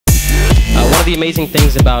the amazing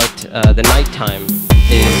things about the nighttime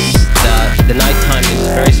is that the nighttime is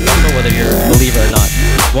very special whether you're a believer or not.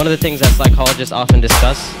 One of the things that psychologists often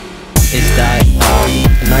discuss is that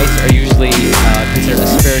nights are usually considered a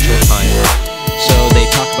spiritual time. So they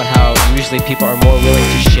talk about how usually people are more willing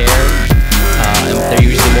to share, and they're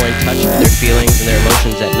usually more in touch with their feelings and their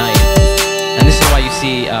emotions at night. And this is why you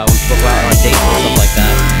see when people go out on dates and stuff like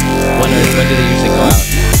that, when do they usually go out?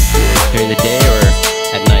 During the day or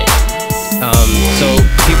at night? So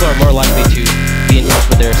people are more likely to be in touch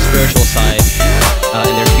with their spiritual side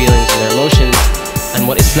and their feelings and their emotions. And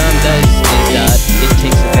what Islam does is that it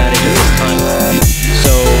takes advantage of this time.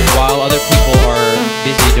 So while other people are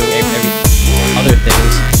busy doing other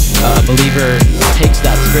things, a believer takes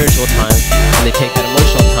that spiritual time and they take that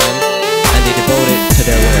emotional time and they devote it to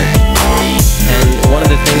their Lord. And one of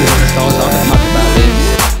the things that the scholars often talk about is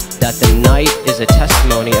that the night is a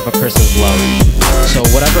testimony of a person's love. So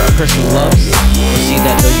whatever a person loves, you see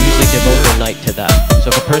that they'll usually devote their night to that.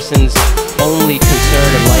 So if a person's only concern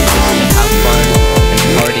in life is to have fun and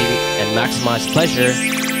party and maximize pleasure,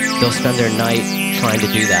 they'll spend their night trying to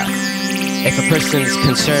do that. If a person's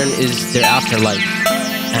concern is their afterlife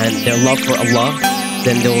and their love for Allah,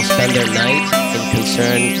 then they'll spend their night in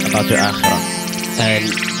concern about their akhirah. And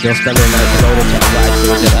they'll spend their night devoted to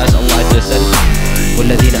Allah, as Allah just said,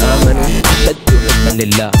 وَالَّذِينَ آمَنُوا أَشَدُّ حُبًّا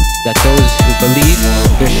لِلَّهِ, that those who believe,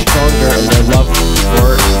 they're stronger in their love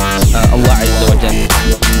for Allah Azza wa Jalla.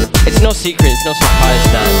 It's no secret, it's no surprise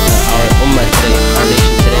that our ummah today, our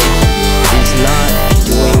nation today, is not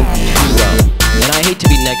doing too well. And I hate to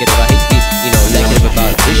be negative, I hate to be negative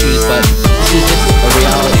about issues, but this is just a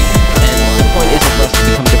reality. And the point isn't for us to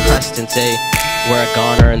become depressed and say we're a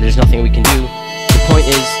goner and there's nothing we can do. The point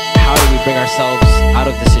is, how do we bring ourselves out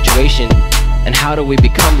of the situation? And how do we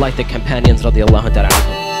become like the companions radiallahu ta'ala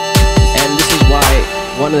anhum? And this is why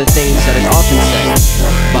one of the things that is often said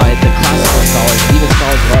by the classical scholars, even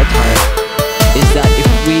scholars of our time, is that if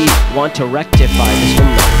we want to rectify this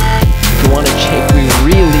ummah, if we want to change, we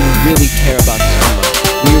really care about this ummah,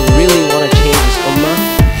 we really want to change this ummah,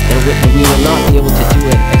 then we will not be able to do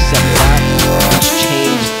it except that which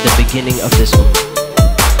changed the beginning of this ummah.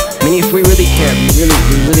 I mean, if we really care, we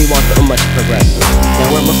really want the ummah to progress.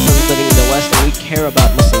 Now we're Muslims living in the West and we care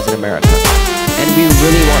about Muslims in America. And we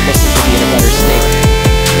really want Muslims to be in a better state.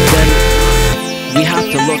 Then we have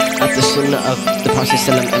to look at the sunnah of the Prophet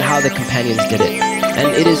ﷺ and how the companions did it.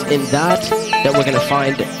 And it is in that we're going to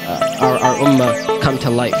find our ummah come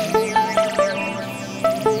to life.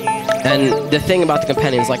 And the thing about the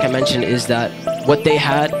companions, like I mentioned, is that what they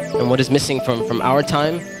had and what is missing from our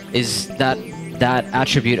time is that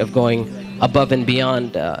attribute of going above and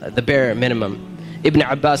beyond the bare minimum. Ibn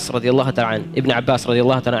Abbas radiallahu ta'ala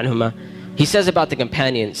anhuma, he says about the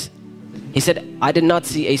companions, he said, I did not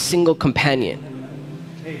see a single companion.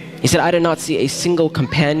 He said, I did not see a single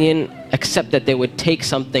companion except that they would take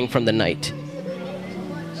something from the night.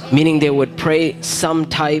 Meaning they would pray some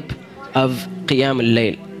type of qiyam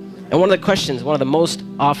al-layl. And one of the most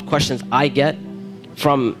oft questions I get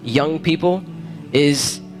from young people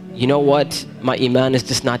is, you know what, my iman is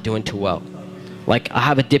just not doing too well. Like, I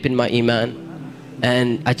have a dip in my iman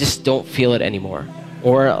and I just don't feel it anymore.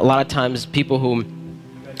 Or a lot of times people who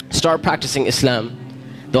start practicing Islam,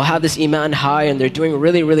 they'll have this iman high and they're doing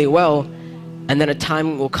really well, and then a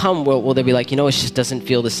time will come where they'll be like, it just doesn't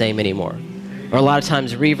feel the same anymore. Or a lot of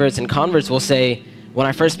times reverts and converts will say, when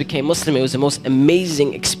I first became Muslim, it was the most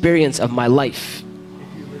amazing experience of my life.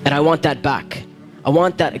 And I want that back. I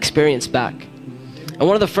want that experience back. And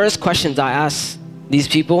one of the first questions I ask these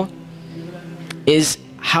people is,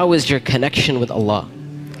 how is your connection with Allah?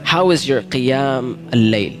 How is your qiyam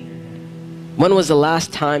al-layl? When was the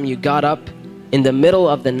last time you got up in the middle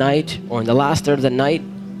of the night or in the last third of the night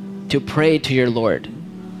to pray to your Lord?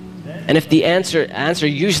 And if the answer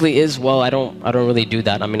usually is, well, I don't really do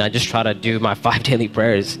that. I mean, I just try to do my 5 daily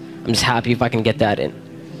prayers. I'm just happy if I can get that in.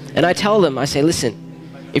 And I tell them, I say, listen,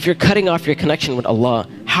 if you're cutting off your connection with Allah,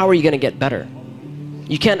 how are you going to get better?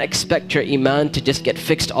 You can't expect your iman to just get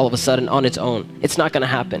fixed all of a sudden on its own. It's not going to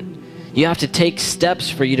happen. You have to take steps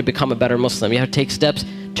for you to become a better Muslim. You have to take steps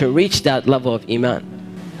to reach that level of iman.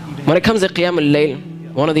 When it comes to qiyam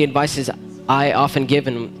al-layl, one of the advices I often give,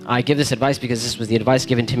 and I give this advice because this was the advice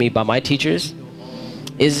given to me by my teachers,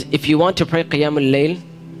 is if you want to pray qiyam al-layl,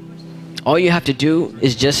 all you have to do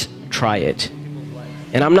is just try it.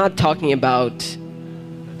 And I'm not talking about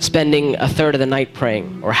spending a third of the night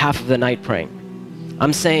praying or half of the night praying.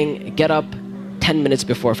 I'm saying get up 10 minutes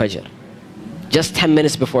before Fajr. Just 10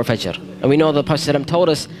 minutes before Fajr. And we know the Prophet ﷺ told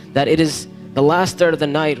us that it is the last third of the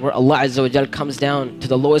night where Allah Azza wa Jal comes down to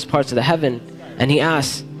the lowest parts of the heaven and He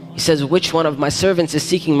asks, He says, which one of my servants is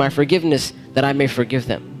seeking my forgiveness that I may forgive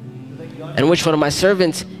them? And which one of my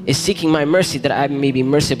servants is seeking my mercy that I may be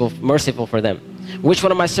merciful for them? Which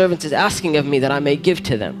one of my servants is asking of me that I may give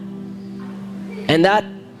to them? And that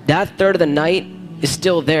third of the night is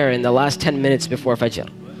still there in the last 10 minutes before Fajr.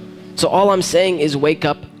 So all I'm saying is wake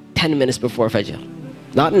up 10 minutes before Fajr.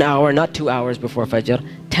 Not an hour, not 2 hours before Fajr,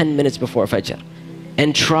 10 minutes before Fajr.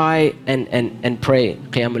 And try and pray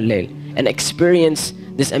Qiyamul Layl and experience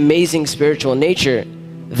this amazing spiritual nature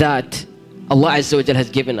that Allah Azza wa Jal has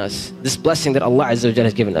given us, this blessing that Allah Azza wa Jal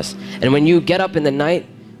has given us. And when you get up in the night,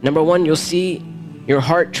 number one, you'll see your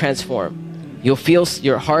heart transform. You'll feel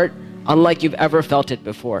your heart unlike you've ever felt it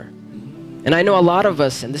before. And I know a lot of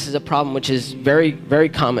us, and this is a problem which is very, very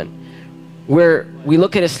common, where we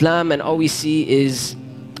look at Islam and all we see is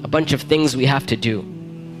a bunch of things we have to do.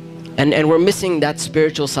 And we're missing that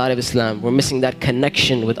spiritual side of Islam. We're missing that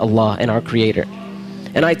connection with Allah and our Creator.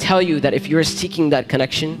 And I tell you that if you're seeking that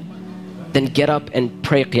connection, then get up and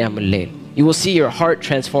pray Qiyamul Layl. You will see your heart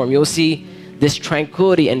transform. You will see this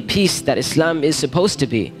tranquility and peace that Islam is supposed to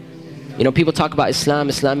be. You know, people talk about Islam.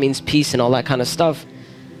 Islam means peace and all that kind of stuff.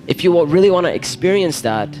 If you really want to experience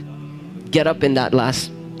that, get up in that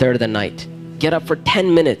last third of the night. Get up for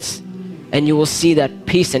 10 minutes and you will see that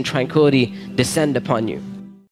peace and tranquility descend upon you.